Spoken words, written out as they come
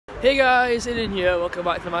Hey guys, Aidan here, welcome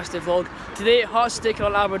back to the Matchday vlog. Today, Hearts are taking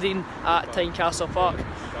on Aberdeen at Tynecastle Park.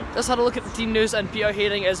 Just had a look at the team news and Peter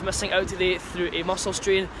Haring is missing out today through a muscle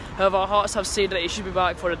strain. However, Hearts have said that he should be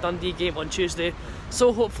back for the Dundee game on Tuesday,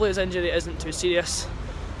 so hopefully his injury isn't too serious.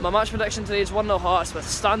 My match prediction today is 1-0 Hearts with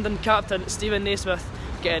standing captain Steven Naismith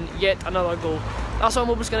getting yet another goal. That's what I'm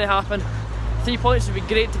hoping is going to happen. 3 points would be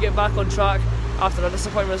great to get back on track after a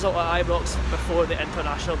disappointing result at Ibrox before the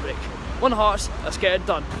international break. 1 Hearts, let's get it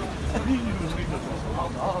done.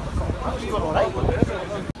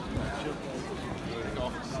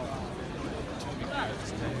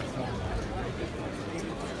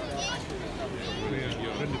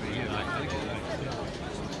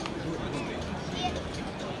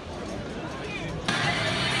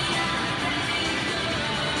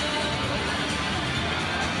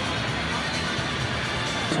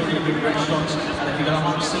 Restaurants, and if you got a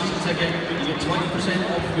hot season ticket, you get 20%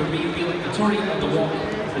 off your main meal at Victoria on the Walk,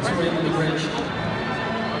 Victoria on the Bridge.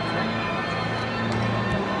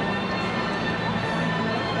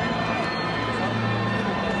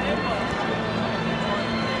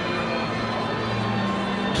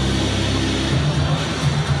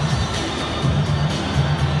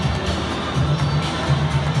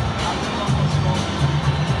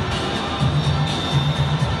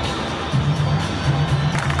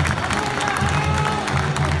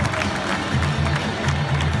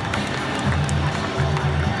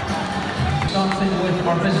 Starting with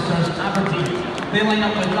our visitors, Aberdeen. They line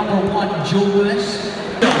up with number 1, Joe Lewis.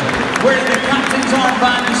 Wearing the captain's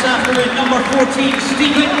armband this afternoon, number 14,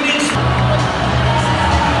 Steven Naismith.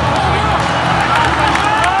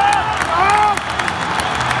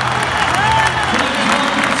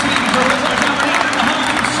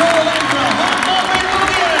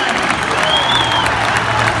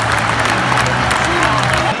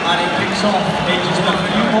 And it kicks off in just a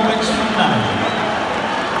few moments from now.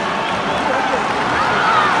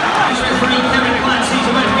 He's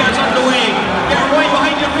about to get underway. Get right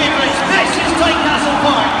behind your favourites. This is Tynecastle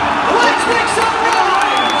Park. Let's make some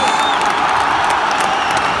noise!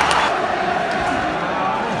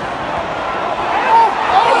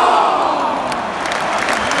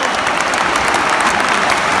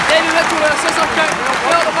 David Little with a scissor kick.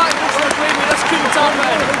 Out the back post of the play, we just couldn't turn it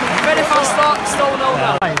in. Very fast start, still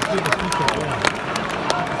 0-0.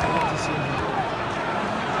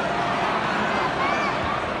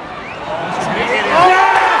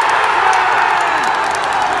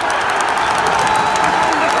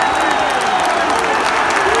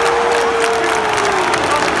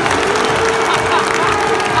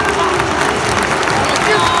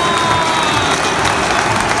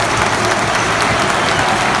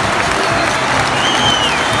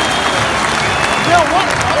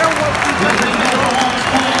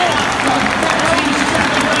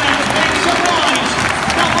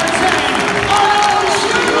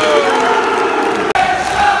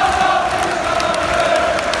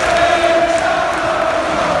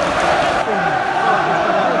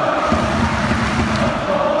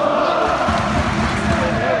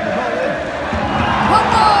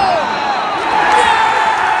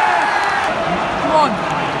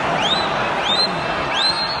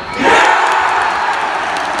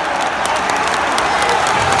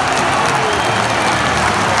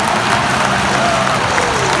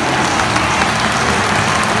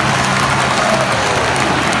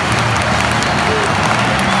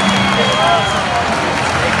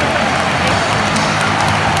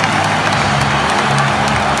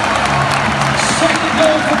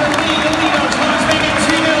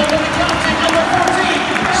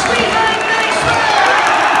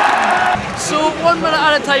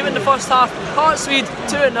 At a time in the first half, Hearts lead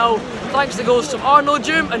 2-0 thanks to goals from Arnold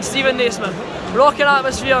Doom and Steven Naismith. Rocking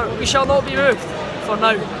atmosphere, we shall not be moved for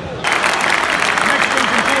now.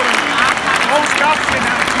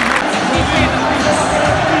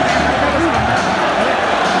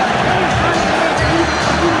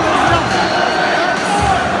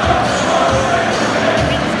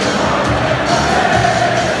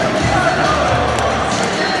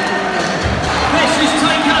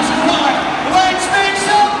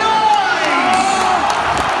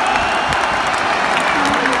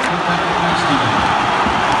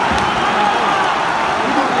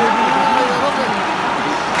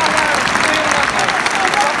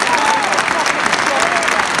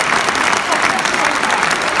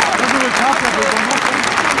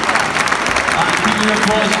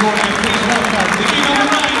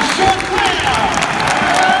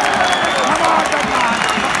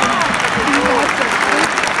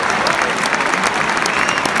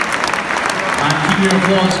 Your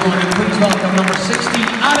applause going to please welcome number 60,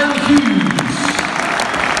 Adam Hughes.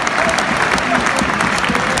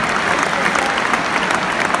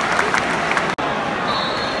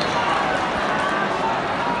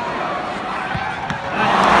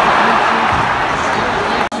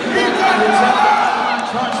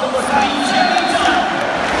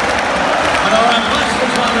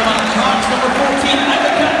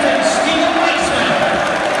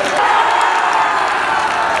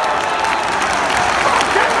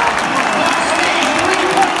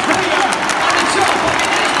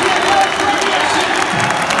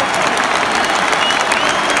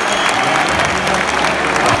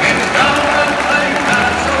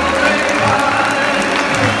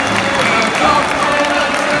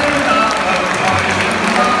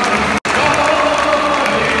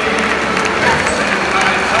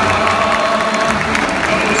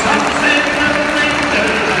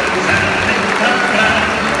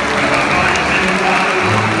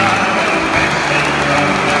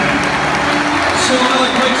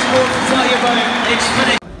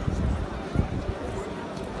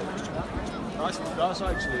 that's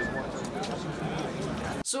actually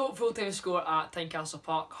So, full-time score at Tynecastle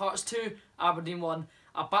Park. Hearts 2, Aberdeen 1.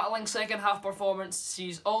 A battling second half performance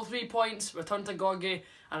sees all 3 points return to Gorgie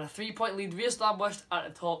and a 3-point lead re-established at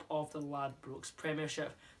the top of the Ladbrokes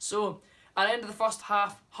Premiership. So, at the end of the first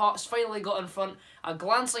half, Hearts finally got in front. A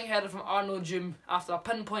glancing header from Arnold Doom after a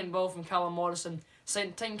pinpoint ball from Callum Morrison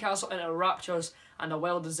sent Tynecastle into raptures, and a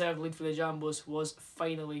well-deserved lead for the Jambos was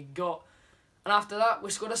finally got. And after that,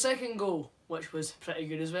 we scored a second goal, which was pretty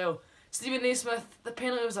good as well. Stephen Naismith, the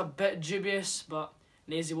penalty was a bit dubious, but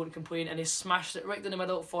Naisy won't complain, and he smashed it right in the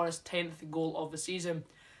middle for his 10th goal of the season.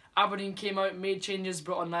 Aberdeen came out, made changes,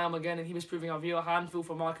 brought on Niall McGinn, and he was proving a real handful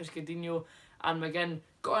for Marcus Godinho. And McGinn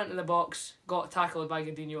got into the box, got tackled by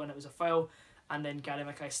Godinho, and it was a foul. And then Gary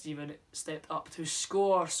Mackay-Steven stepped up to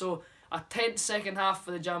score. So a tense second half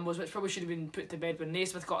for the Jambos, which probably should have been put to bed when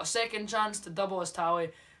Naismith got a second chance to double his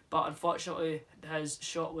tally, but unfortunately his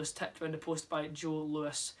shot was tipped round the post by Joe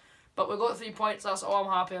Lewis. But we got 3 points, that's all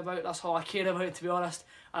I'm happy about, that's all I care about, to be honest,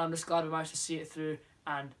 and I'm just glad we managed to see it through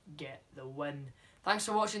and get the win. Thanks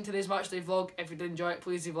for watching today's matchday vlog. If you did enjoy it,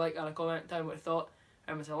 please leave a like and a comment down what you thought.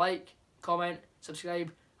 Remember to like, comment,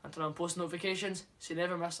 subscribe and turn on post notifications so you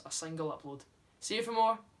never miss a single upload. See you for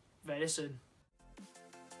more very soon.